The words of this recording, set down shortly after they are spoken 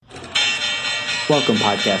Welcome,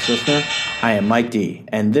 podcast listener. I am Mike D,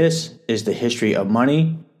 and this is the History of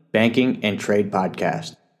Money, Banking, and Trade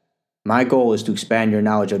podcast. My goal is to expand your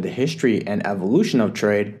knowledge of the history and evolution of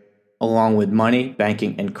trade, along with money,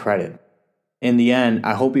 banking, and credit. In the end,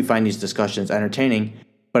 I hope you find these discussions entertaining,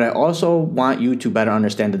 but I also want you to better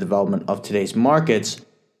understand the development of today's markets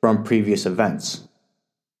from previous events.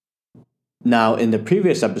 Now, in the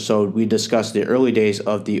previous episode, we discussed the early days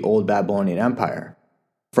of the old Babylonian Empire,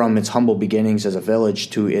 from its humble beginnings as a village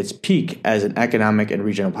to its peak as an economic and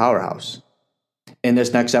regional powerhouse. In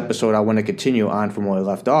this next episode, I want to continue on from where we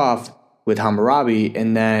left off with Hammurabi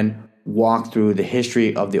and then walk through the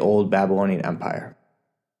history of the old Babylonian Empire.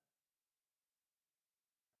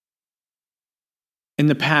 In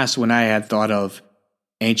the past, when I had thought of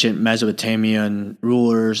ancient Mesopotamian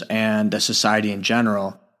rulers and the society in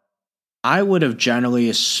general, I would have generally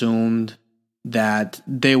assumed that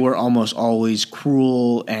they were almost always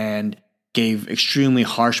cruel and gave extremely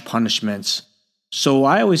harsh punishments. So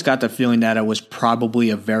I always got the feeling that it was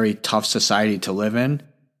probably a very tough society to live in,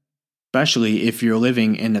 especially if you're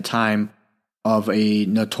living in the time of a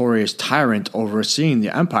notorious tyrant overseeing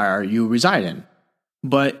the empire you reside in.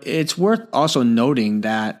 But it's worth also noting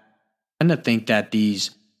that I tend to think that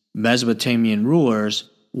these Mesopotamian rulers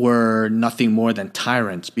were nothing more than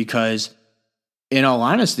tyrants because, in all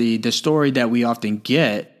honesty, the story that we often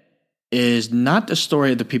get is not the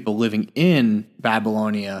story of the people living in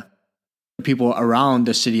Babylonia, the people around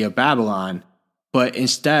the city of Babylon, but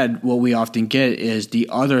instead what we often get is the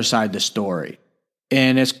other side of the story.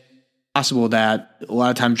 And it's possible that a lot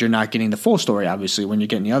of times you're not getting the full story, obviously, when you're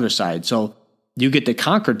getting the other side. So you get the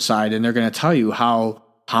conquered side, and they're going to tell you how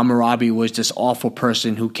Hammurabi was this awful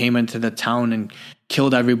person who came into the town and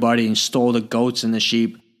killed everybody and stole the goats and the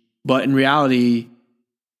sheep. But in reality,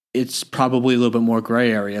 it's probably a little bit more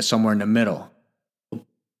gray area, somewhere in the middle. What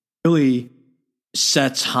really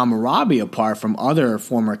sets Hammurabi apart from other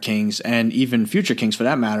former kings, and even future kings for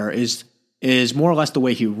that matter, is more or less the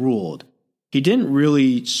way he ruled. He didn't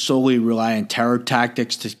really solely rely on terror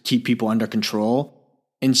tactics to keep people under control.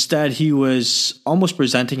 Instead, he was almost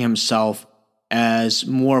presenting himself as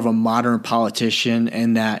more of a modern politician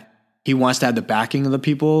in that he wants to have the backing of the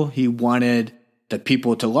people. He wanted the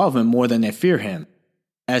people to love him more than they fear him.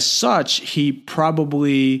 As such, he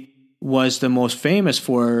probably was the most famous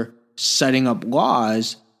for setting up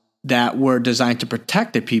laws that were designed to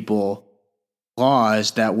protect the people,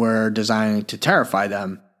 laws that were designed to terrify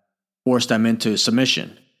them, force them into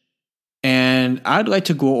submission. And I'd like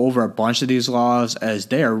to go over a bunch of these laws as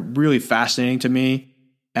they are really fascinating to me,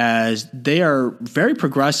 as they are very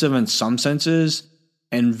progressive in some senses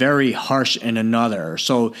and very harsh in another.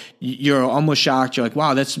 So you're almost shocked. You're like,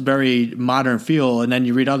 wow, that's very modern feel. And then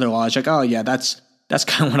you read other laws, like, oh yeah, that's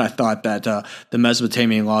kind of what I thought that the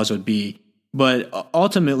Mesopotamian laws would be. But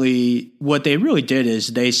ultimately, what they really did is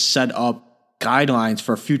they set up guidelines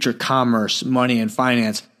for future commerce, money, and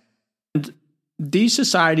finance. And these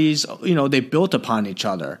societies, they built upon each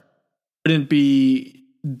other. It wouldn't be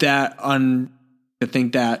that to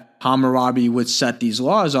think that Hammurabi would set these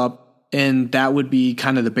laws up, and that would be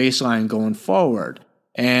kind of the baseline going forward.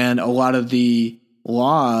 And a lot of the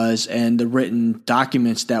laws and the written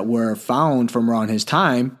documents that were found from around his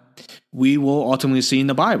time, we will ultimately see in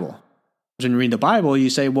the Bible. When you read the Bible, you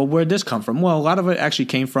say, well, where'd this come from? Well, a lot of it actually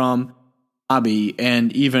came from Hammurabi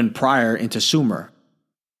and even prior into Sumer.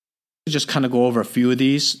 Just kind of go over a few of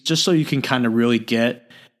these, just so you can kind of really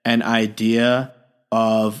get an idea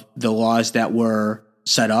of the laws that were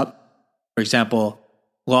set up. For example,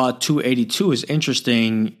 Law 282 is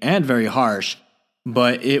interesting and very harsh,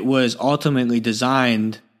 but it was ultimately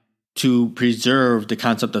designed to preserve the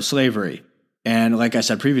concept of slavery. And like I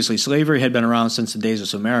said previously, slavery had been around since the days of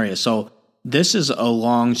Sumeria. So this is a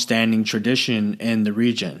long-standing tradition in the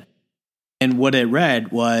region. And what it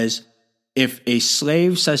read was, if a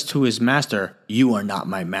slave says to his master, "You are not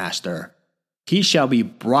my master," he shall be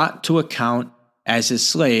brought to account as his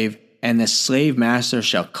slave, and the slave master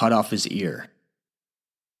shall cut off his ear.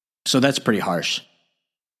 So that's pretty harsh.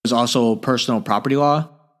 There's also personal property law.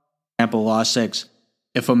 Example, Law 6.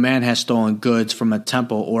 If a man has stolen goods from a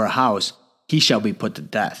temple or a house, he shall be put to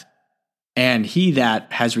death. And he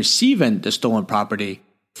that has received the stolen property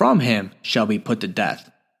from him shall be put to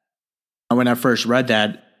death. And when I first read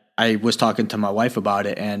that, I was talking to my wife about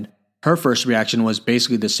it, and her first reaction was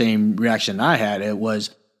basically the same reaction I had. It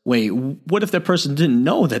was, wait, what if the person didn't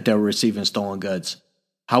know that they were receiving stolen goods?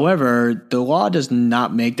 However, the law does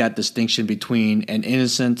not make that distinction between an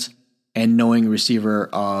innocent and knowing receiver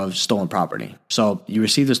of stolen property. So you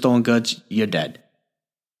receive the stolen goods, you're dead.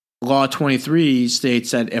 Law 23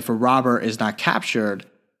 states that if a robber is not captured,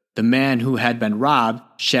 the man who had been robbed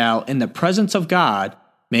shall, in the presence of God,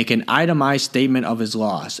 make an itemized statement of his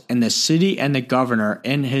loss, and the city and the governor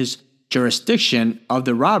in his jurisdiction of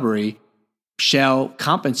the robbery shall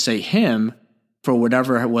compensate him for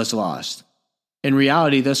whatever was lost. In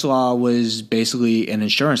reality, this law was basically an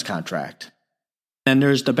insurance contract. And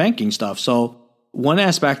there's the banking stuff. So one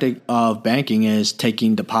aspect of banking is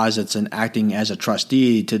taking deposits and acting as a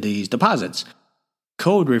trustee to these deposits.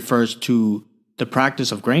 Code refers to the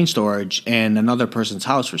practice of grain storage in another person's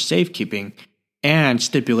house for safekeeping and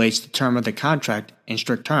stipulates the term of the contract in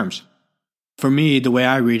strict terms. For me, the way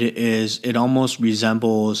I read it is it almost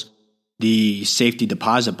resembles the safety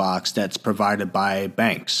deposit box that's provided by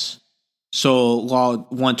banks. So Law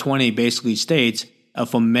 120 basically states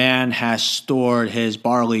if a man has stored his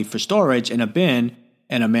barley for storage in a bin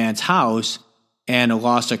in a man's house and a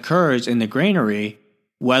loss occurs in the granary,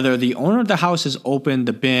 whether the owner of the house has opened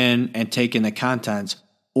the bin and taken the contents,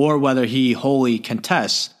 or whether he wholly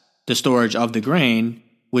contests the storage of the grain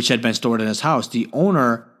which had been stored in his house, the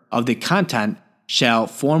owner of the content shall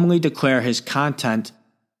formally declare his content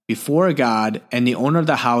before God, and the owner of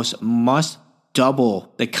the house must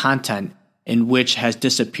double the content in which has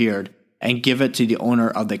disappeared and give it to the owner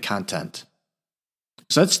of the content.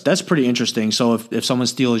 So that's pretty interesting. So if someone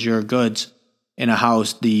steals your goods in a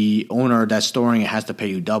house, the owner that's storing it has to pay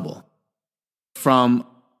you double. From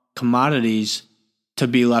commodities to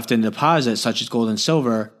be left in deposit, such as gold and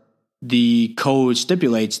silver, the code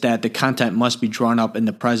stipulates that the content must be drawn up in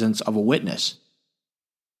the presence of a witness.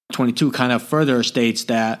 22 kind of further states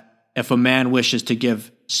that if a man wishes to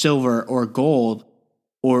give silver or gold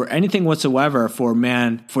or anything whatsoever for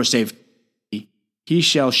man for safety, he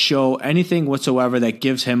shall show anything whatsoever that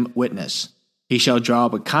gives him witness. He shall draw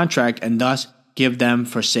up a contract and thus give them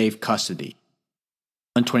for safe custody.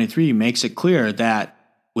 123 makes it clear that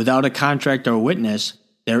without a contract or witness,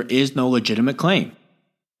 there is no legitimate claim.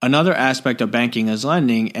 Another aspect of banking is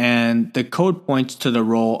lending, and the code points to the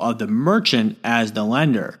role of the merchant as the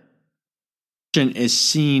lender. The merchant is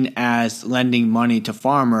seen as lending money to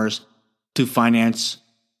farmers to finance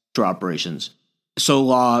their operations. So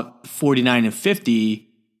Law 49 and 50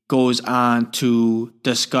 goes on to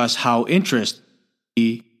discuss how interest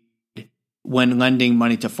when lending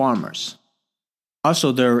money to farmers.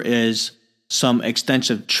 Also, there is some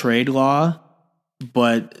extensive trade law,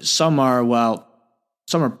 but some are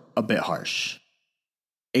a bit harsh.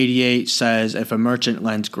 88 says if a merchant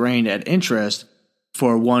lends grain at interest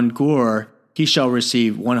for 1 gur, he shall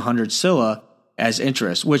receive 100 silla as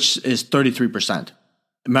interest, which is 33%.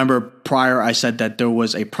 Remember, prior I said that there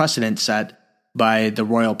was a precedent set by the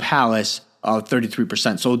royal palace of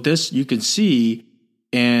 33%. So this, you can see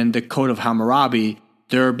in the Code of Hammurabi,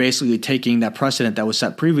 they're basically taking that precedent that was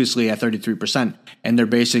set previously at 33%, and they're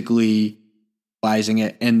basically utilizing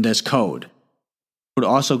it in this code. It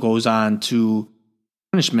also goes on to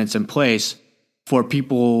punishments in place for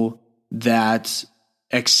people that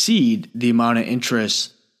exceed the amount of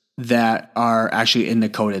interest that are actually in the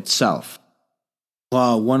code itself.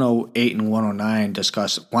 Law 108 and 109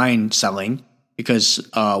 discuss wine selling because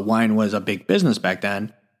wine was a big business back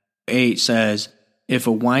then. 8 says, if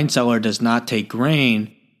a wine seller does not take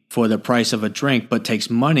grain for the price of a drink but takes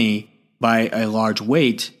money by a large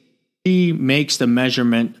weight, he makes the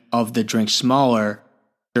measurement of the drink smaller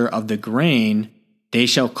of the grain, they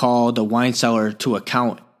shall call the wine seller to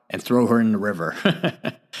account and throw her in the river.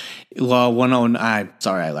 Law 109,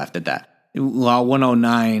 sorry, I laughed at that. Law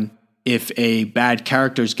 109, if a bad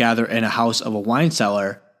characters gather in a house of a wine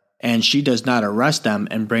seller, and she does not arrest them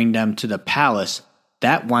and bring them to the palace,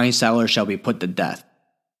 that wine seller shall be put to death.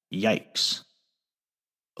 Yikes.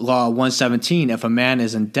 Law 117, if a man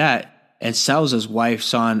is in debt and sells his wife,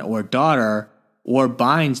 son, or daughter, or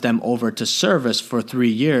binds them over to service for 3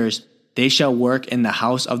 years, they shall work in the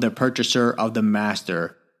house of the purchaser of the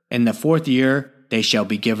master. In the 4th year, they shall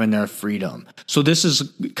be given their freedom. So this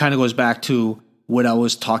is kind of goes back to what I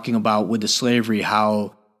was talking about with the slavery,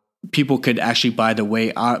 how people could actually buy the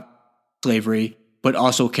way out of slavery, but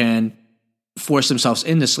also can force themselves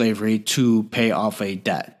into slavery to pay off a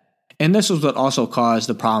debt. And this was what also caused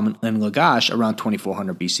the problem in Lagash around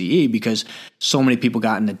 2400 BCE, because so many people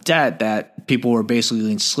got into debt that people were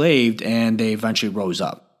basically enslaved and they eventually rose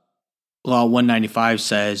up. Law 195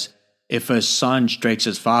 says, if a son strikes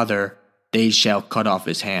his father, they shall cut off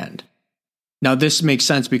his hand. Now, this makes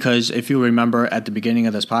sense because if you remember at the beginning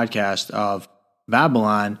of this podcast of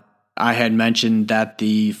Babylon, I had mentioned that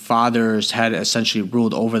the fathers had essentially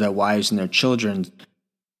ruled over their wives and their children.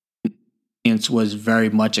 It was very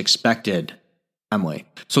much expected family.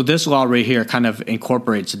 So this law right here kind of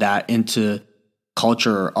incorporates that into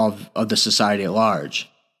culture of the society at large.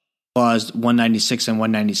 Laws 196 and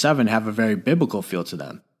 197 have a very biblical feel to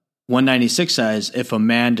them. 196 says, if a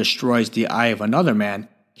man destroys the eye of another man,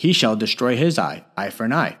 he shall destroy his eye for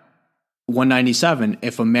an eye. 197,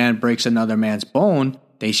 if a man breaks another man's bone,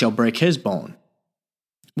 they shall break his bone.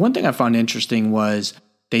 One thing I found interesting was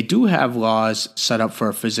they do have laws set up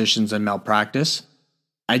for physicians and malpractice.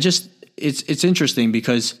 It's interesting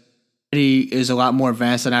because it is a lot more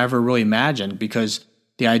advanced than I ever really imagined, because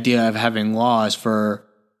the idea of having laws for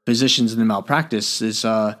physicians and malpractice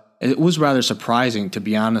it was rather surprising, to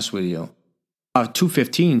be honest with you.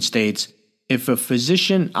 215 states, if a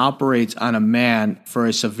physician operates on a man for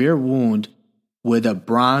a severe wound with a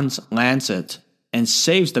bronze lancet and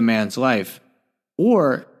saves the man's life,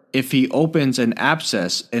 or if he opens an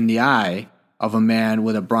abscess in the eye of a man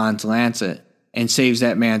with a bronze lancet and saves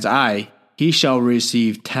that man's eye, he shall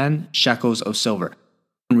receive 10 shekels of silver.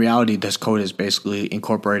 In reality, this code is basically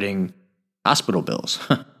incorporating hospital bills.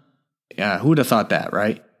 Yeah, who would have thought that,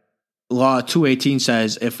 right? Law 218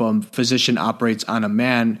 says if a physician operates on a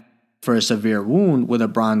man for a severe wound with a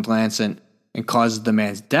bronze lancet and causes the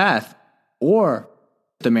man's death or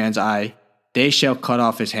the man's eye, they shall cut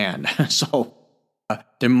off his hand. So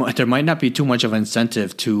there might not be too much of an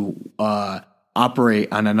incentive to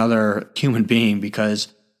operate on another human being,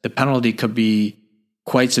 because the penalty could be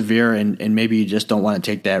quite severe, and maybe you just don't want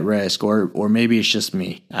to take that risk, or maybe it's just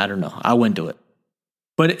me. I don't know. I wouldn't do it.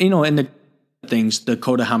 But, in the things, the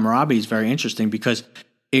Code of Hammurabi is very interesting because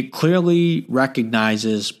it clearly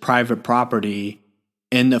recognizes private property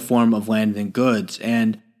in the form of land and goods.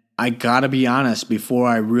 And I gotta be honest, before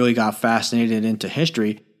I really got fascinated into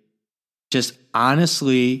history, just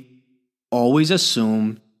honestly always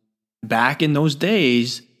assumed back in those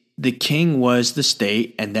days, the king was the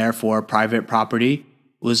state and therefore private property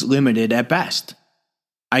was limited at best.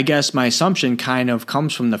 I guess my assumption kind of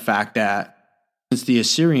comes from the fact that since the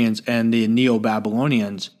Assyrians and the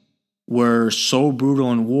Neo-Babylonians were so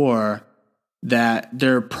brutal in war that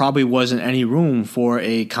there probably wasn't any room for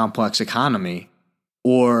a complex economy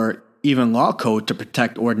or even law code to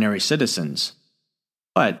protect ordinary citizens.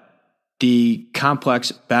 But the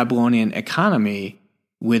complex Babylonian economy,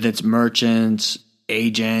 with its merchants,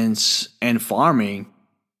 agents, and farming,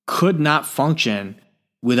 could not function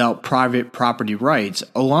without private property rights,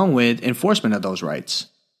 along with enforcement of those rights.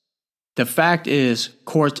 The fact is,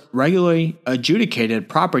 courts regularly adjudicated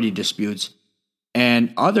property disputes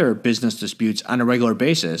and other business disputes on a regular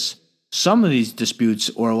basis. Some of these disputes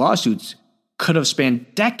or lawsuits could have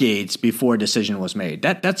spanned decades before a decision was made.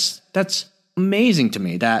 That's amazing to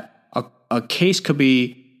me, that a case could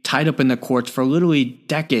be tied up in the courts for literally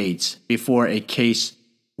decades before a case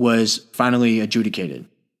was finally adjudicated.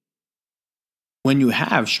 When you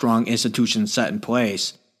have strong institutions set in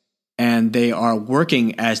place and they are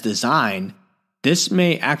working as designed, this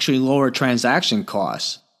may actually lower transaction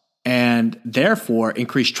costs and therefore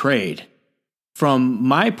increase trade. From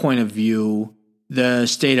my point of view, the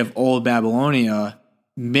state of Old Babylonia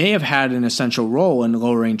may have had an essential role in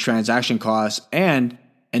lowering transaction costs and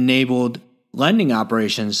enabled lending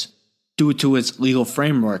operations due to its legal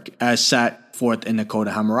framework as set forth in the Code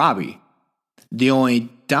of Hammurabi. The only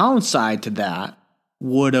downside to that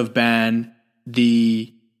would have been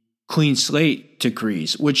the clean slate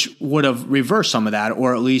decrees, which would have reversed some of that,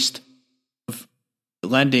 or at least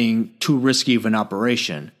lending too risky of an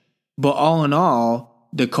operation. But all in all,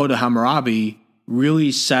 the Code of Hammurabi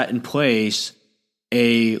really set in place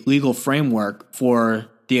a legal framework for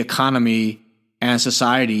the economy and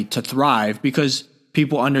society to thrive, because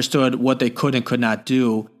people understood what they could and could not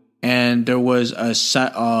do, and there was a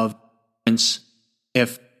set of,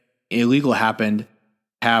 if illegal happened,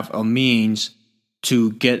 have a means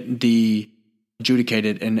to get the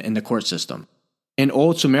adjudicated in the court system. In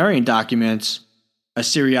old Sumerian documents,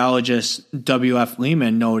 Assyriologist W.F.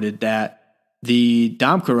 Lehman noted that the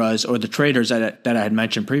Damkaras, or the traders that I had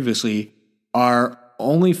mentioned previously, are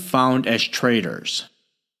only found as traders.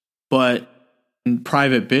 But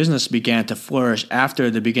private business began to flourish after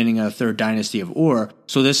the beginning of the third dynasty of Ur.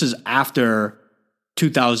 So this is after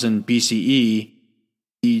 2000 BCE.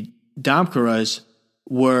 The Damkaras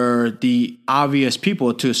were the obvious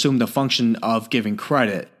people to assume the function of giving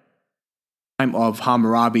credit. Time of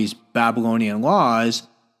Hammurabi's Babylonian laws,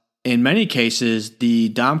 in many cases, the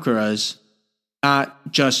Damkaras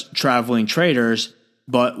not just traveling traders,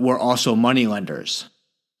 but were also moneylenders.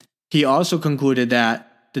 He also concluded that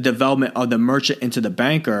the development of the merchant into the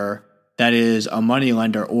banker, that is, a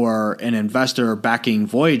moneylender or an investor backing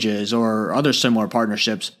voyages or other similar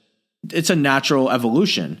partnerships, it's a natural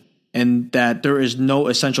evolution, and that there is no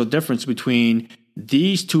essential difference between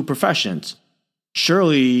these two professions.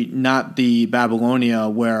 Surely not the Babylonia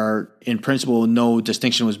where, in principle, no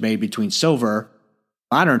distinction was made between silver,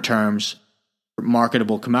 modern terms,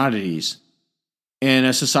 marketable commodities. In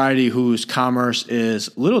a society whose commerce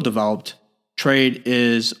is little developed, trade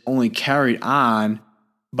is only carried on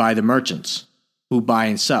by the merchants who buy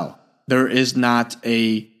and sell. There is not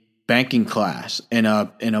a banking class in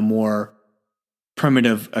a more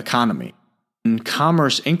primitive economy. When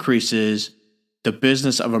commerce increases, the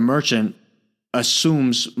business of a merchant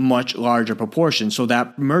assumes much larger proportions. So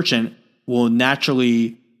that merchant will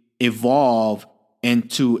naturally evolve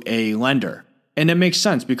into a lender. And it makes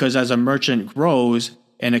sense because as a merchant grows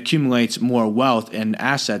and accumulates more wealth and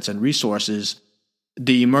assets and resources,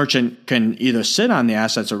 the merchant can either sit on the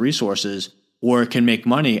assets or resources or can make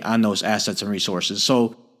money on those assets and resources.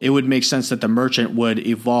 So it would make sense that the merchant would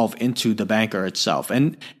evolve into the banker itself.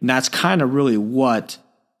 And that's kind of really what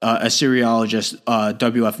Assyriologist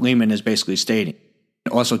W.F. Lehman is basically stating.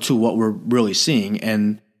 Also, too, what we're really seeing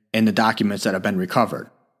in the documents that have been recovered.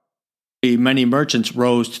 Many merchants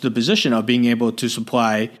rose to the position of being able to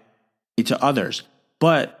supply to others.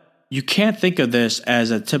 But you can't think of this as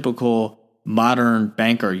a typical modern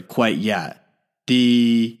banker quite yet.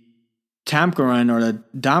 The Tamkaran or the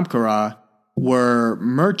Damkara were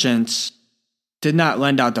merchants, did not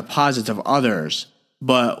lend out deposits of others,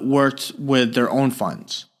 but worked with their own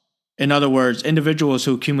funds. In other words, individuals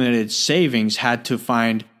who accumulated savings had to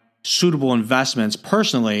find suitable investments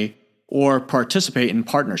personally or participate in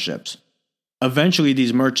partnerships. Eventually,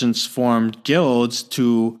 these merchants formed guilds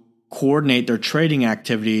to coordinate their trading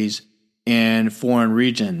activities in foreign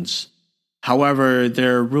regions. However,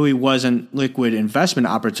 there really wasn't liquid investment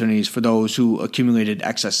opportunities for those who accumulated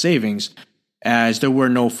excess savings, as there were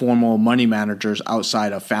no formal money managers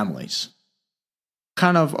outside of families.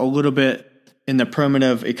 Kind of a little bit in the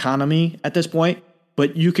primitive economy at this point,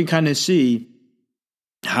 but you can kind of see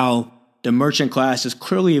how the merchant class is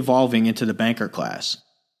clearly evolving into the banker class.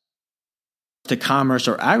 To commerce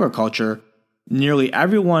or agriculture, nearly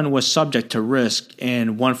everyone was subject to risk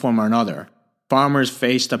in one form or another. Farmers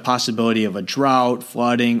faced the possibility of a drought,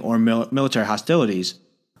 flooding, or military hostilities.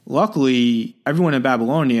 Luckily, everyone in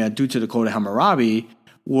Babylonia, due to the Code of Hammurabi,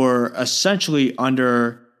 were essentially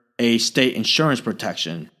under a state insurance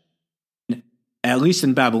protection. At least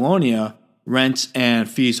in Babylonia, rents and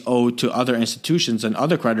fees owed to other institutions and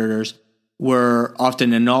other creditors were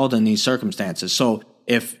often annulled in these circumstances. So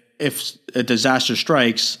if a disaster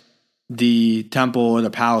strikes, the temple or the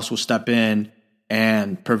palace will step in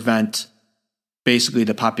and prevent basically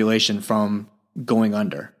the population from going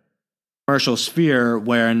under. Commercial sphere,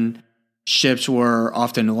 when ships were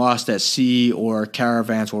often lost at sea or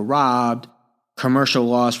caravans were robbed, commercial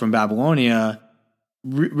laws from Babylonia,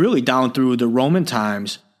 really down through the Roman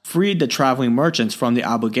times, freed the traveling merchants from the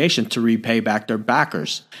obligation to repay back their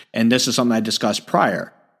backers. And this is something I discussed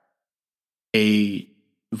prior. A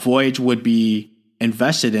voyage would be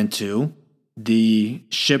invested into, the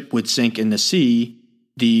ship would sink in the sea,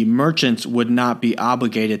 the merchants would not be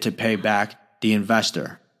obligated to pay back the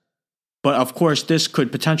investor. But of course, this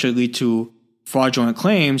could potentially lead to fraudulent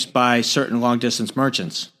claims by certain long-distance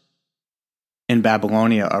merchants. In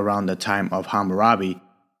Babylonia around the time of Hammurabi,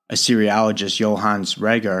 Assyriologist Johannes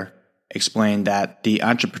Reger explained that the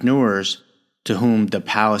entrepreneurs to whom the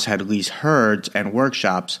palace had leased herds and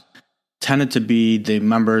workshops tended to be the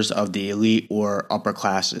members of the elite or upper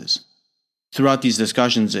classes. Throughout these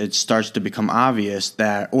discussions, it starts to become obvious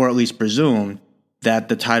that, or at least presumed, that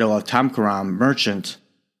the title of Tamkaram, merchant,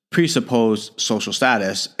 presupposed social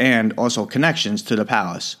status and also connections to the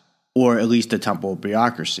palace, or at least the temple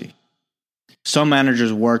bureaucracy. Some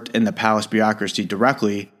managers worked in the palace bureaucracy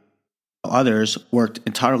directly, while others worked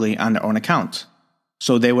entirely on their own account.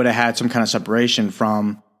 So they would have had some kind of separation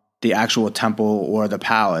from the actual temple or the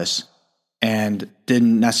palace and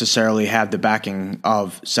didn't necessarily have the backing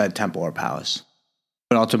of said temple or palace.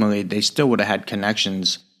 But ultimately, they still would have had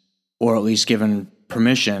connections or at least given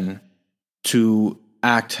permission to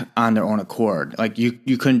act on their own accord. Like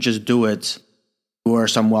you couldn't just do it. You were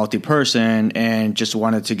some wealthy person and just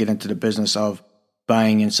wanted to get into the business of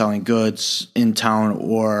buying and selling goods in town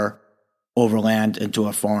or overland into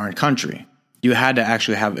a foreign country. You had to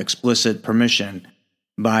actually have explicit permission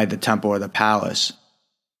by the temple or the palace.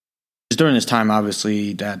 During this time,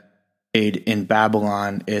 obviously, that trade in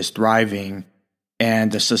Babylon is thriving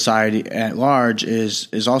and the society at large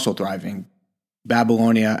is also thriving.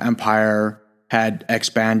 Babylonia Empire had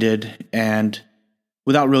expanded, and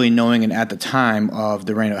without really knowing it at the time of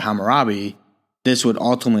the reign of Hammurabi, this would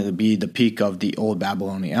ultimately be the peak of the old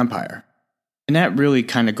Babylonian Empire. And that really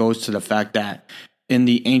kind of goes to the fact that in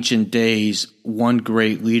the ancient days, one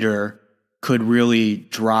great leader could really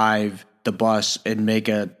drive the bus and make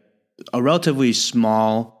a relatively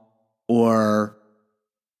small or,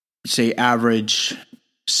 say, average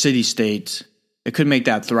city-state, it could make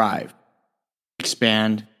that thrive,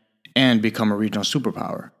 expand, and become a regional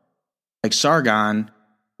superpower. Like Sargon,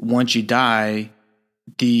 once you die,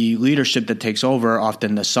 the leadership that takes over,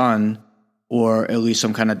 often the son, or at least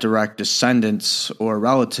some kind of direct descendants or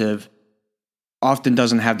relative, often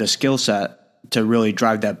doesn't have the skill set to really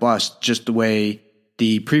drive that bus just the way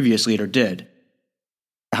the previous leader did.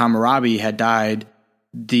 Hammurabi had died,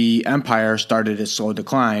 the empire started its slow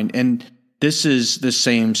decline, and this is the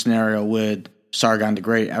same scenario with Sargon the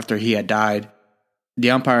Great. After he had died, the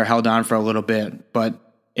empire held on for a little bit, but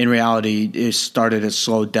in reality, it started its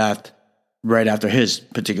slow death right after his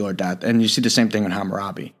particular death. And you see the same thing in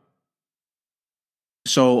Hammurabi.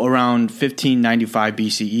 So around 1595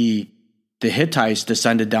 BCE, the Hittites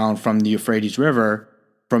descended down from the Euphrates River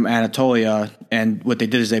from Anatolia, and what they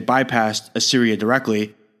did is they bypassed Assyria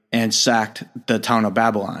directly and sacked the town of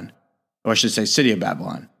Babylon, or I should say city of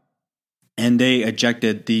Babylon. And they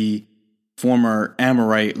ejected the former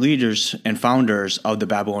Amorite leaders and founders of the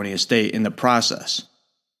Babylonian state in the process.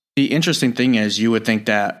 The interesting thing is, you would think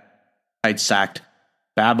that I'd sacked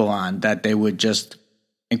Babylon, that they would just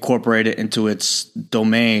incorporate it into its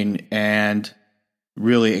domain and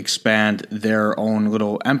really expand their own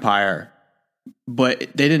little empire. But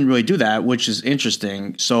they didn't really do that, which is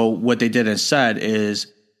interesting. So what they did instead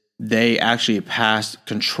is they actually passed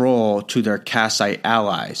control to their Kassite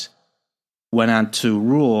allies, went on to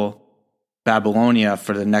rule Babylonia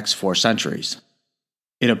for the next 4 centuries.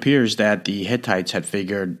 It appears that the Hittites had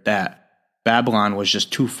figured that Babylon was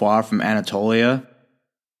just too far from Anatolia,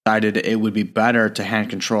 decided it would be better to hand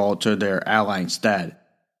control to their ally instead.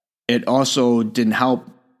 It also didn't help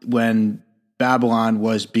when Babylon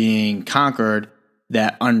was being conquered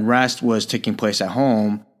that unrest was taking place at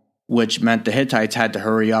home, which meant the Hittites had to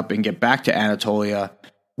hurry up and get back to Anatolia,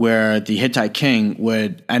 where the Hittite king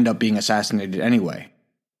would end up being assassinated anyway.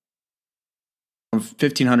 From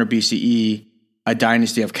 1500 BCE, a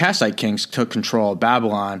dynasty of Kassite kings took control of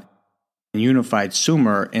Babylon and unified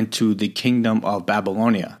Sumer into the kingdom of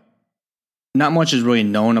Babylonia. Not much is really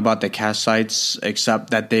known about the Kassites except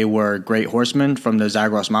that they were great horsemen from the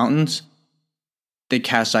Zagros Mountains. The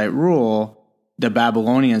Kassite rule, the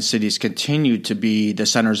Babylonian cities continued to be the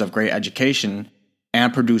centers of great education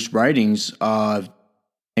and produced writings of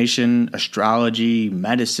nation, astrology,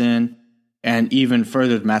 medicine, and even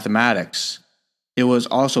furthered mathematics. It was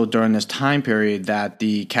also during this time period that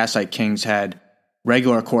the Kassite kings had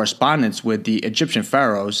regular correspondence with the Egyptian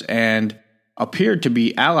pharaohs and appeared to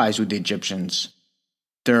be allies with the Egyptians.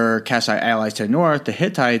 Their Kassite allies to the north, the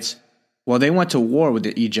Hittites, well, they went to war with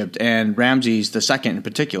Egypt and Ramses II in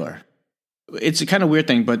particular. It's a kind of weird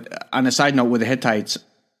thing, but on a side note, with the Hittites,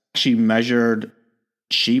 actually measured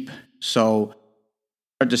sheep. So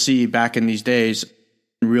hard to see back in these days,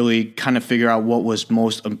 really kind of figure out what was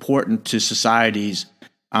most important to societies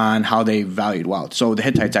on how they valued wealth. So the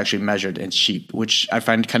Hittites actually measured in sheep, which I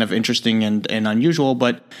find kind of interesting and unusual,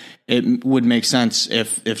 but it would make sense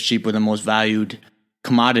if sheep were the most valued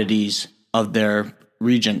commodities of their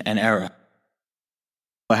region and era.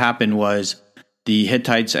 What happened was the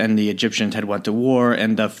Hittites and the Egyptians had went to war,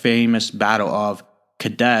 and the famous Battle of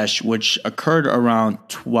Kadesh, which occurred around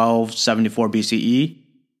 1274 BCE,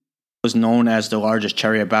 was known as the largest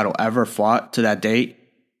chariot battle ever fought to that date,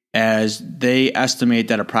 as they estimate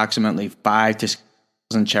that approximately 5,000 to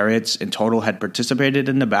 6,000 chariots in total had participated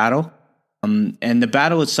in the battle. And the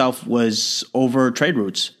battle itself was over trade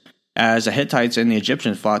routes, as the Hittites and the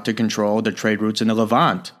Egyptians fought to control the trade routes in the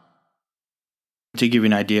Levant. To give you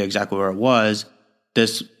an idea exactly where it was,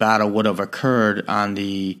 this battle would have occurred on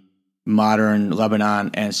the modern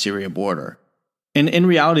Lebanon and Syria border. In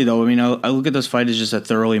reality, though, I mean, I look at this fight as just a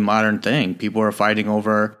thoroughly modern thing. People were fighting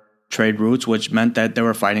over trade routes, which meant that they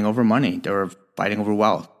were fighting over money. They were fighting over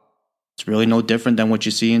wealth. It's really no different than what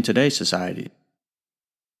you see in today's society.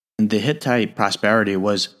 And the Hittite prosperity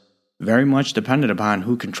was very much dependent upon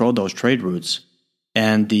who controlled those trade routes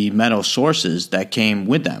and the metal sources that came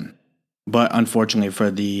with them. But unfortunately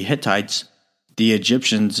for the Hittites, the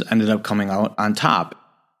Egyptians ended up coming out on top,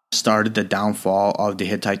 started the downfall of the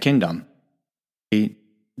Hittite kingdom.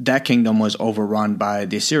 That kingdom was overrun by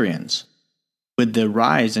the Assyrians. With the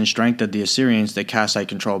rise and strength of the Assyrians, the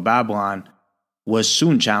Kassite-controlled Babylon was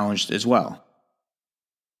soon challenged as well.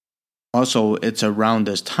 Also, it's around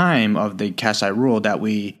this time of the Kassite rule that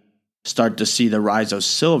we start to see the rise of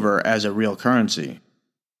silver as a real currency.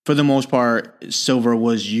 For the most part, silver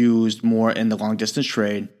was used more in the long-distance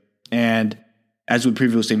trade, and as we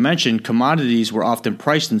previously mentioned, commodities were often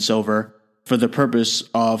priced in silver for the purpose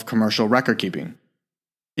of commercial record keeping.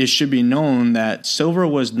 It should be known that silver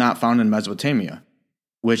was not found in Mesopotamia,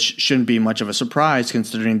 which shouldn't be much of a surprise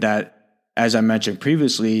considering that, as I mentioned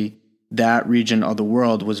previously, that region of the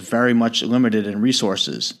world was very much limited in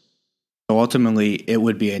resources. So ultimately, it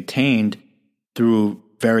would be attained through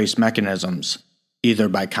various mechanisms, either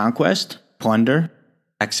by conquest, plunder,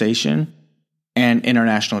 taxation, and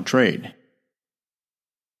international trade.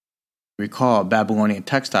 Recall, Babylonian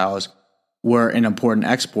textiles were an important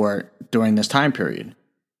export during this time period.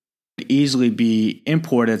 It could easily be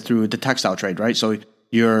imported through the textile trade, right? So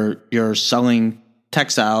you're selling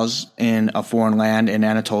textiles in a foreign land in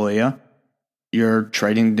Anatolia. You're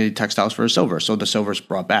trading the textiles for silver, so the silver's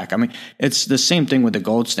brought back. I mean, it's the same thing with the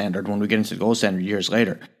gold standard when we get into the gold standard years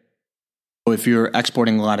later. So if you're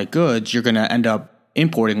exporting a lot of goods, you're going to end up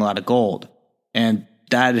importing a lot of gold. And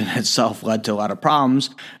that in itself led to a lot of problems,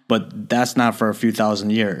 but that's not for a few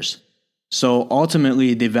thousand years. So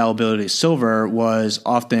ultimately, the availability of silver was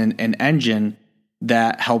often an engine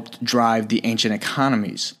that helped drive the ancient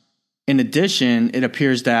economies. In addition, it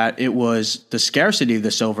appears that it was the scarcity of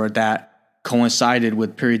the silver that coincided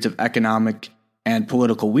with periods of economic and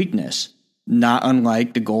political weakness, not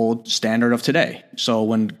unlike the gold standard of today. So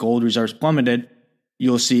when gold reserves plummeted,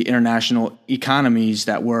 you'll see international economies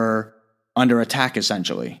that were under attack,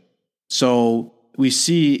 essentially. So we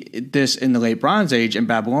see this in the late Bronze Age in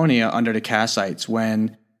Babylonia under the Kassites.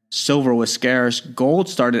 When silver was scarce, gold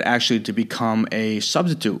started actually to become a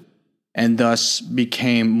substitute and thus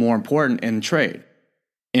became more important in trade.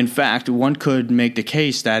 In fact, one could make the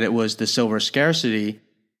case that it was the silver scarcity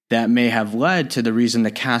that may have led to the reason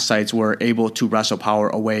the Kassites were able to wrestle power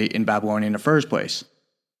away in Babylonia in the first place.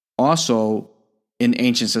 Also, in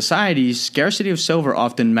ancient societies, scarcity of silver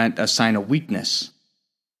often meant a sign of weakness.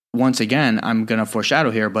 Once again, I'm going to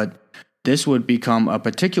foreshadow here, but this would become a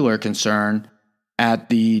particular concern at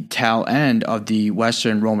the tail end of the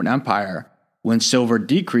Western Roman Empire when silver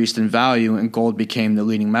decreased in value and gold became the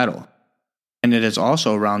leading metal. And it is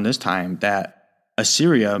also around this time that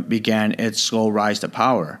Assyria began its slow rise to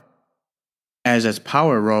power. As its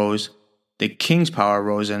power rose, the king's power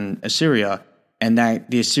rose in Assyria, and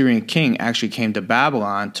that the Assyrian king actually came to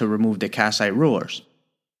Babylon to remove the Kassite rulers.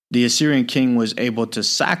 The Assyrian king was able to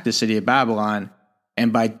sack the city of Babylon,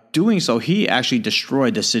 and by doing so, he actually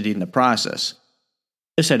destroyed the city in the process.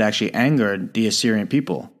 This had actually angered the Assyrian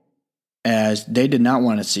people, as they did not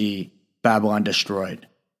want to see Babylon destroyed.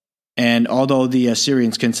 And although the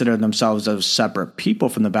Assyrians considered themselves as separate people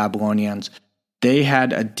from the Babylonians, they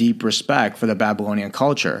had a deep respect for the Babylonian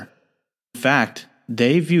culture. In fact,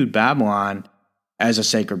 they viewed Babylon as a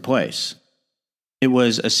sacred place. It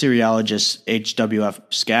was Assyriologist H.W.F.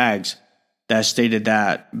 Skaggs that stated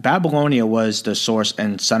that Babylonia was the source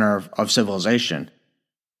and center of civilization.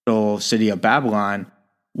 The capital city of Babylon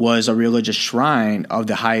was a religious shrine of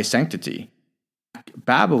the highest sanctity.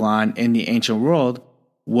 Babylon in the ancient world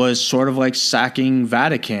was sort of like sacking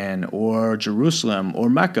Vatican or Jerusalem or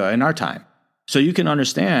Mecca in our time. So you can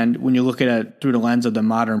understand when you look at it through the lens of the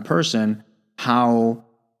modern person how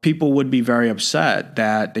people would be very upset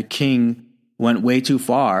that the king went way too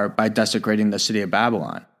far by desecrating the city of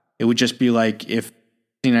Babylon. It would just be like if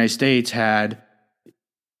the United States had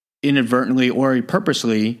inadvertently or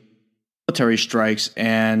purposely military strikes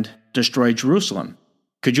and destroyed Jerusalem.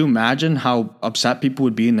 Could you imagine how upset people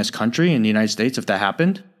would be in this country, in the United States, if that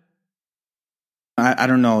happened? I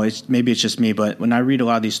don't know. Maybe it's just me, but when I read a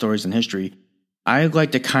lot of these stories in history, I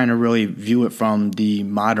like to kind of really view it from the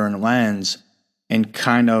modern lens and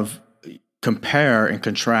kind of compare and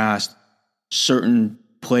contrast certain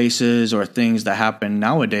places or things that happen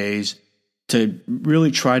nowadays to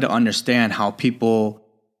really try to understand how people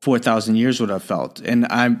 4,000 years would have felt. And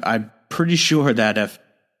I'm pretty sure that if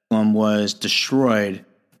was destroyed,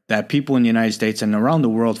 that people in the United States and around the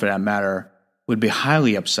world, for that matter, would be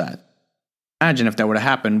highly upset. Imagine if that would have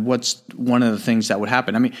happened. What's one of the things that would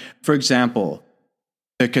happen? I mean, for example,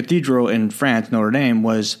 the cathedral in France, Notre Dame,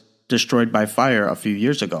 was destroyed by fire a few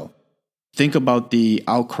years ago. Think about the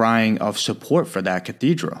outcrying of support for that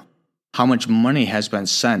cathedral. How much money has been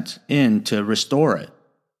sent in to restore it,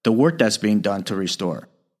 the work that's being done to restore.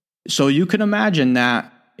 So you can imagine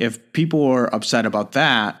that if people were upset about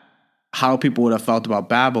that, how people would have felt about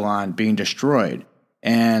Babylon being destroyed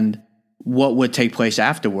and what would take place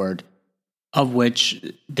afterward, of which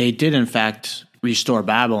they did in fact restore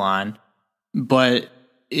Babylon, but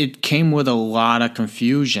it came with a lot of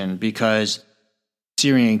confusion because the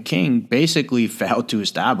Syrian king basically failed to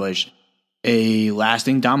establish a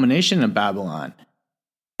lasting domination of Babylon.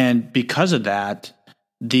 And because of that,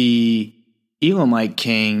 the Elamite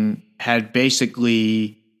king had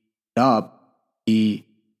basically up the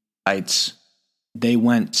Hivites, they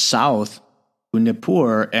went south to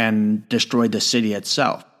Nippur and destroyed the city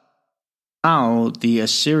itself. Now the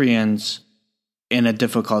Assyrians in a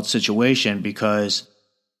difficult situation because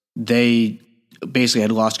they basically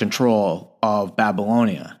had lost control of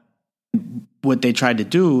Babylonia. What they tried to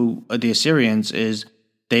do, the Assyrians, is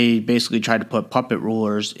they basically tried to put puppet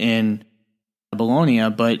rulers in Babylonia,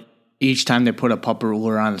 but each time they put a puppet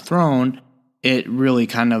ruler on the throne, it really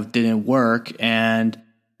kind of didn't work, and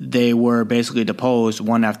they were basically deposed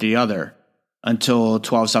one after the other until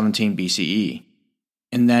 1217 BCE.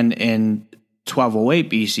 And then in 1208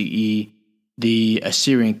 BCE, the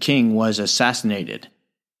Assyrian king was assassinated,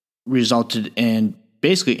 resulted in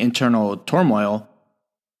basically internal turmoil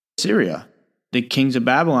in Syria. The kings of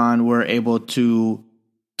Babylon were able to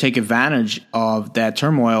take advantage of that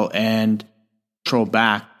turmoil and control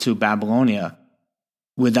back to Babylonia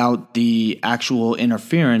without the actual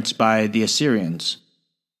interference by the Assyrians.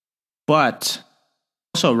 But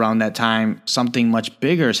also around that time, something much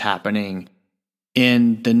bigger is happening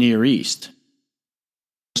in the Near East.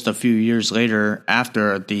 Just a few years later,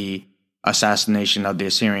 after the assassination of the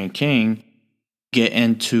Assyrian king, get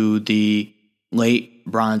into the late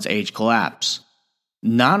Bronze Age collapse.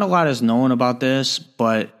 Not a lot is known about this,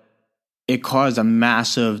 but it caused a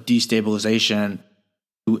massive destabilization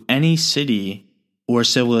to any city or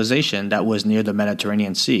civilization that was near the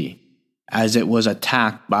Mediterranean Sea, as it was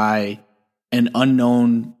attacked by an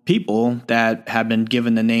unknown people that have been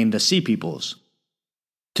given the name the Sea Peoples.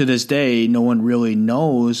 To this day, no one really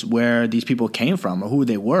knows where these people came from or who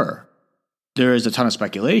they were. There is a ton of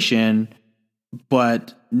speculation,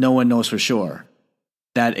 but no one knows for sure.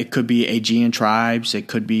 That it could be Aegean tribes, it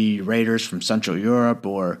could be raiders from Central Europe,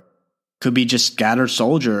 or could be just scattered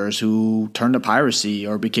soldiers who turned to piracy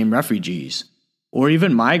or became refugees, or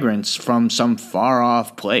even migrants from some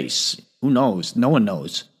far-off place. Who knows? No one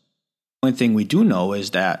knows. The only thing we do know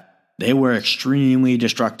is that they were extremely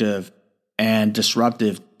destructive and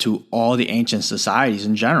disruptive to all the ancient societies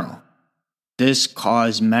in general. This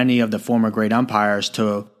caused many of the former great empires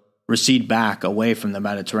to recede back away from the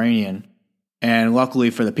Mediterranean. And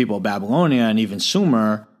luckily for the people of Babylonia and even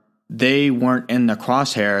Sumer, they weren't in the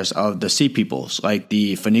crosshairs of the Sea Peoples, like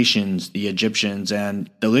the Phoenicians, the Egyptians, and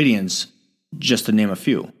the Lydians, just to name a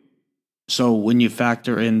few. So when you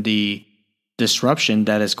factor in the disruption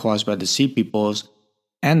that is caused by the Sea Peoples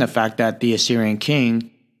and the fact that the Assyrian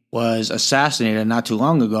king was assassinated not too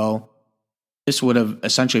long ago, this would have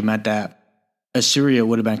essentially meant that Assyria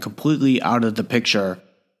would have been completely out of the picture,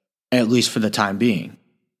 at least for the time being.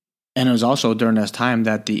 And it was also during this time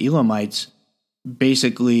that the Elamites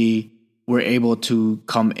basically were able to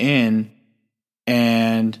come in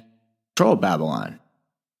and control Babylon.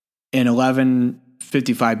 In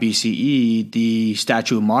 1155 BCE, the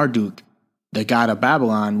statue of Marduk, the god of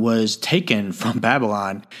Babylon, was taken from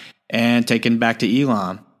Babylon and taken back to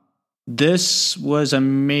Elam. This was a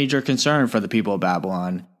major concern for the people of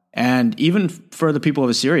Babylon, and even for the people of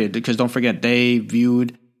Assyria, because don't forget, they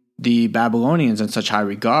viewed the Babylonians in such high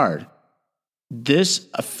regard. This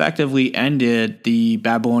effectively ended the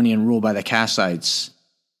Babylonian rule by the Kassites,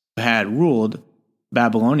 who had ruled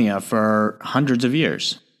Babylonia for hundreds of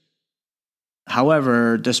years.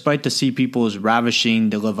 However, despite the Sea Peoples ravishing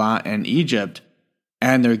the Levant and Egypt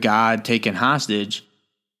and their god taken hostage,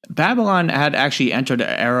 Babylon had actually entered an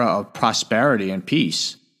era of prosperity and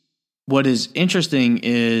peace. What is interesting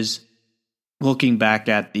is, looking back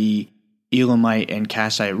at the Elamite and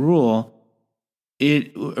Kassite rule,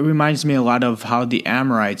 it reminds me a lot of how the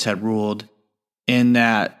Amorites had ruled, in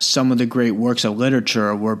that some of the great works of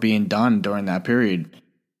literature were being done during that period.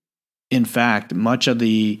 In fact, much of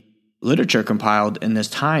the literature compiled in this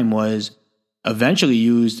time was eventually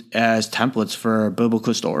used as templates for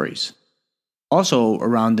biblical stories. Also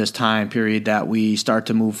around this time period that we start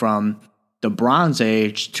to move from the Bronze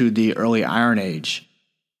Age to the early Iron Age.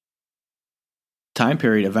 Time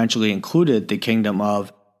period eventually included the kingdom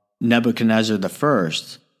of Nebuchadnezzar I.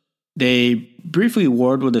 They briefly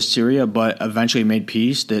warred with Assyria, but eventually made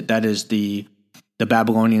peace. That is, the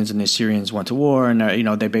Babylonians and the Assyrians went to war, and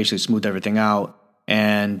they basically smoothed everything out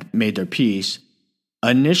and made their peace.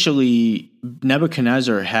 Initially,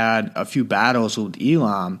 Nebuchadnezzar had a few battles with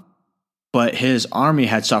Elam, but his army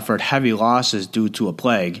had suffered heavy losses due to a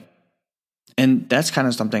plague. And that's kind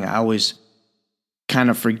of something I always kind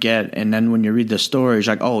of forget. And then when you read the story, it's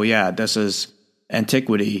like, oh yeah, this is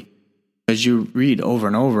antiquity. Because you read over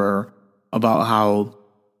and over about how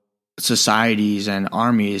societies and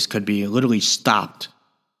armies could be literally stopped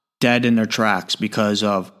dead in their tracks because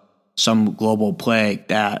of some global plague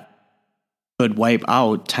that could wipe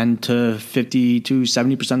out 10 to 50 to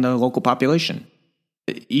 70% of the local population.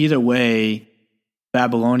 Either way,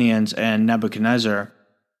 Babylonians and Nebuchadnezzar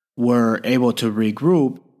were able to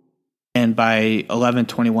regroup, and by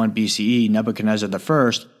 1121 BCE, Nebuchadnezzar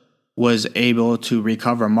I was able to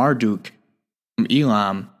recover Marduk from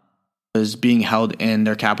Elam, was being held in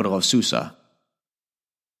their capital of Susa.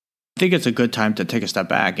 I think it's a good time to take a step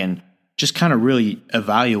back and just kind of really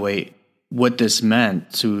evaluate what this meant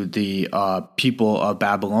to the people of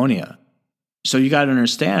Babylonia. So you got to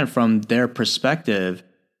understand from their perspective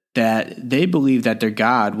that they believed that their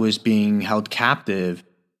God was being held captive,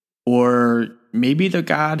 or maybe their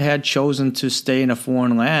God had chosen to stay in a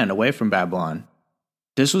foreign land away from Babylon.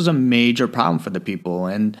 This was a major problem for the people,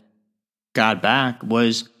 and God back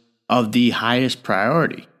was of the highest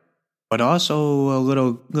priority. But also a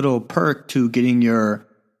little perk to getting your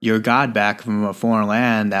God back from a foreign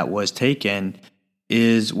land that was taken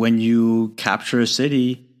is when you capture a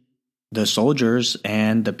city, the soldiers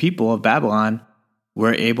and the people of Babylon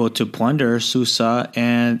were able to plunder Susa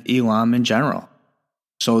and Elam in general.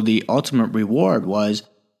 So the ultimate reward was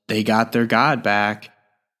they got their God back,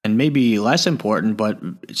 and maybe less important, but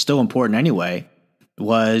still important anyway,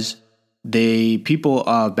 was the people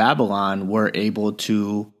of Babylon were able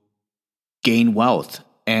to gain wealth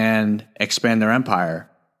and expand their empire.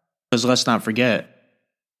 Because let's not forget,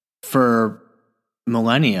 for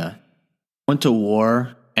millennia, going to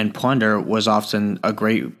war and plunder was often a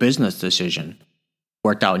great business decision.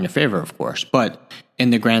 Worked out in your favor, of course. But in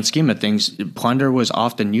the grand scheme of things, plunder was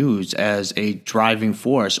often used as a driving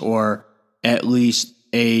force, or at least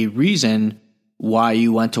a reason why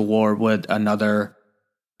you went to war with another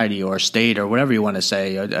society or state or whatever you want to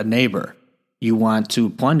say, a neighbor. You want to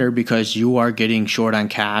plunder because you are getting short on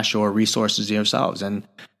cash or resources yourselves. And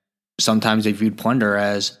sometimes they viewed plunder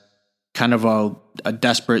as kind of a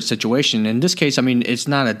desperate situation. In this case, I mean, it's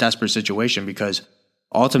not a desperate situation because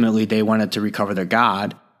ultimately they wanted to recover their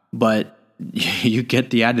God, but you get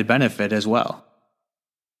the added benefit as well.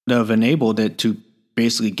 They have enabled it to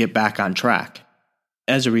basically get back on track.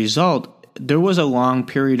 As a result, there was a long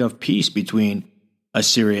period of peace between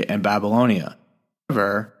Assyria and Babylonia.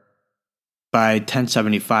 However, by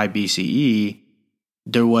 1075 BCE,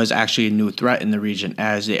 there was actually a new threat in the region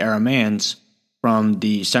as the Arameans from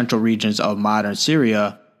the central regions of modern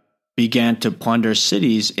Syria began to plunder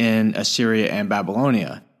cities in Assyria and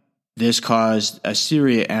Babylonia. This caused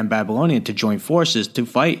Assyria and Babylonia to join forces to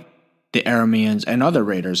fight the Arameans and other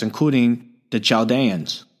raiders, including the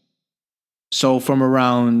Chaldeans. So from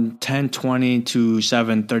around 1020 to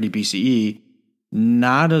 730 BCE,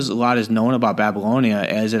 not as a lot is known about Babylonia,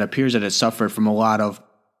 as it appears that it suffered from a lot of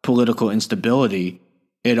political instability.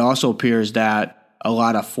 It also appears that a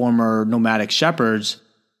lot of former nomadic shepherds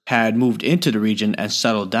had moved into the region and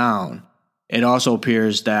settled down. It also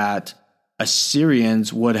appears that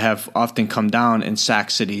Assyrians would have often come down and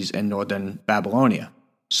sacked cities in northern Babylonia.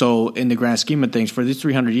 So in the grand scheme of things, for these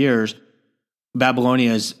 300 years,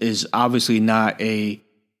 Babylonia is obviously not a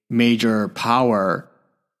major power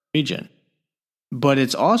region. But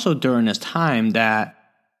it's also during this time that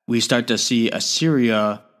we start to see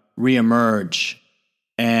Assyria reemerge,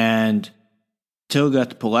 and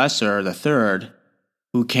Tiglath-Pileser III,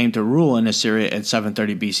 who came to rule in Assyria in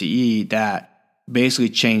 730 BCE, that basically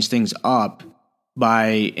changed things up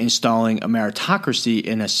by installing a meritocracy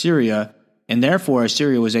in Assyria, and therefore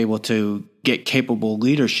Assyria was able to get capable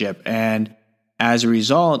leadership, and as a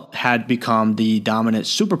result had become the dominant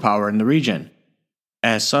superpower in the region.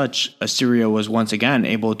 As such, Assyria was once again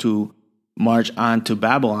able to march onto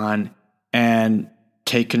Babylon and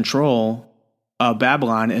take control of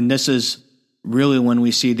Babylon, and this is really when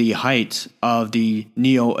we see the height of the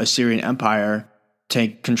Neo-Assyrian Empire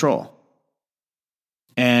take control.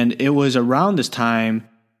 And it was around this time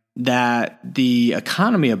that the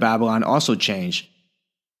economy of Babylon also changed.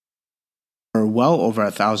 For well over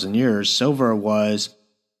 1,000 years, silver was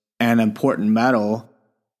an important metal.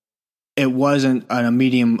 It wasn't a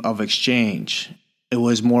medium of exchange. It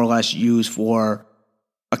was more or less used for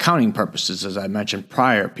accounting purposes, as I mentioned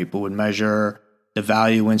prior. People would measure the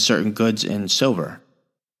value in certain goods in silver.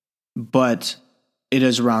 But it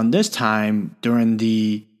is around this time, during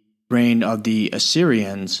the reign of the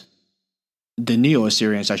Assyrians, the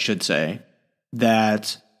Neo-Assyrians, I should say,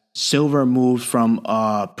 that silver moved from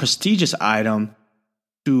a prestigious item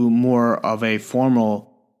to more of a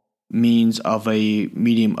formal means of a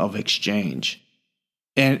medium of exchange.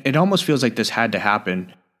 And it almost feels like this had to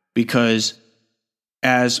happen because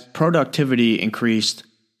as productivity increased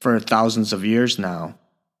for thousands of years now,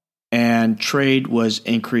 and trade was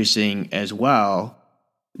increasing as well,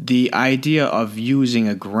 the idea of using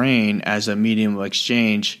a grain as a medium of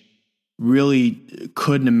exchange really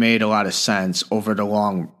couldn't have made a lot of sense over the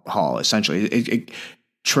long haul. Essentially,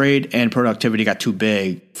 trade and productivity got too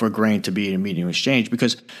big for grain to be a medium of exchange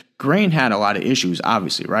because grain had a lot of issues,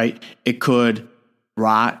 obviously, right? It could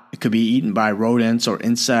rot, it could be eaten by rodents or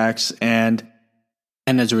insects, and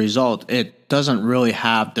as a result, it doesn't really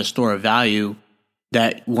have the store of value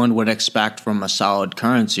that one would expect from a solid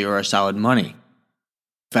currency or a solid money.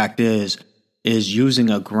 Fact is using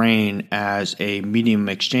a grain as a medium of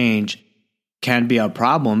exchange can be a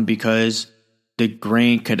problem because the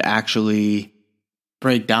grain could actually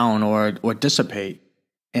break down or dissipate.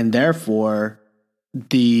 And therefore,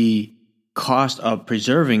 the cost of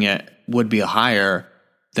preserving it would be higher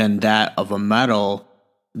than that of a metal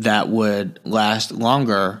that would last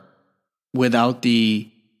longer without the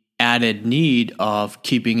added need of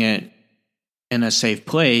keeping it in a safe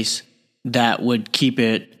place that would keep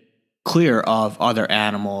it clear of other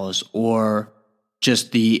animals or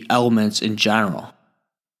just the elements in general.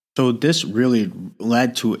 So this really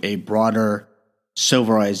led to a broader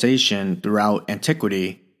silverization throughout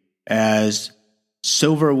antiquity, as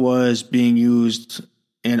silver was being used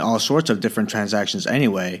in all sorts of different transactions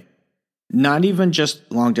anyway, not even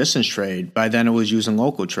just long distance trade. By then it was used in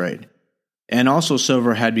local trade. And also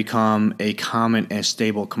silver had become a common and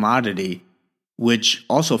stable commodity, which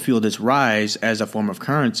also fueled its rise as a form of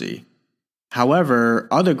currency. However,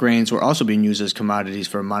 other grains were also being used as commodities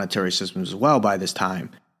for monetary systems as well by this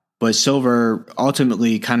time, but silver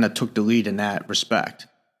ultimately kind of took the lead in that respect.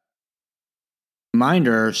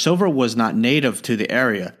 Reminder, silver was not native to the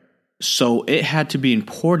area, so it had to be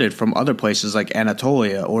imported from other places like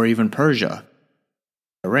Anatolia or even Persia,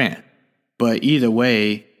 Iran. But either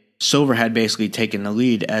way, silver had basically taken the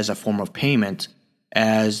lead as a form of payment,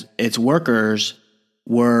 as its workers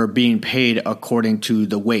were being paid according to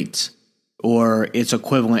the weight or its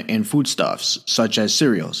equivalent in foodstuffs, such as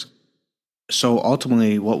cereals. So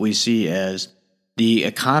ultimately, what we see is the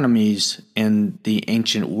economies in the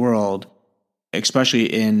ancient world,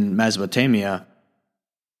 especially in Mesopotamia,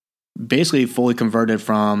 basically fully converted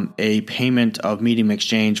from a payment of medium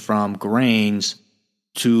exchange from grains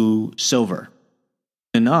to silver.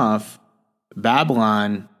 Enough,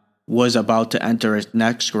 Babylon was about to enter its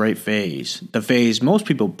next great phase, the phase most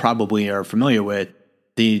people probably are familiar with,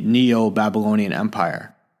 the Neo-Babylonian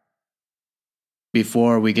Empire.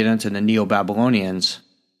 Before we get into the Neo-Babylonians,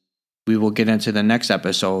 we will get into the next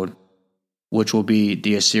episode, which will be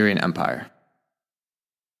the Assyrian Empire.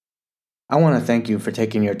 I want to thank you for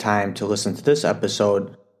taking your time to listen to this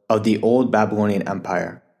episode of the Old Babylonian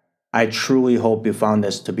Empire. I truly hope you found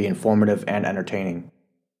this to be informative and entertaining.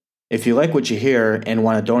 If you like what you hear and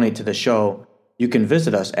want to donate to the show, you can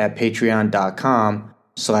visit us at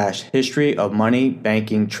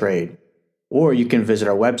patreon.com/historyofmoneybankingtrade, or you can visit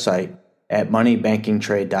our website at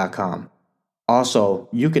moneybankingtrade.com. Also,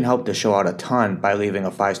 you can help the show out a ton by leaving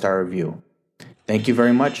a 5-star review. Thank you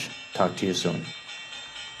very much. Talk to you soon.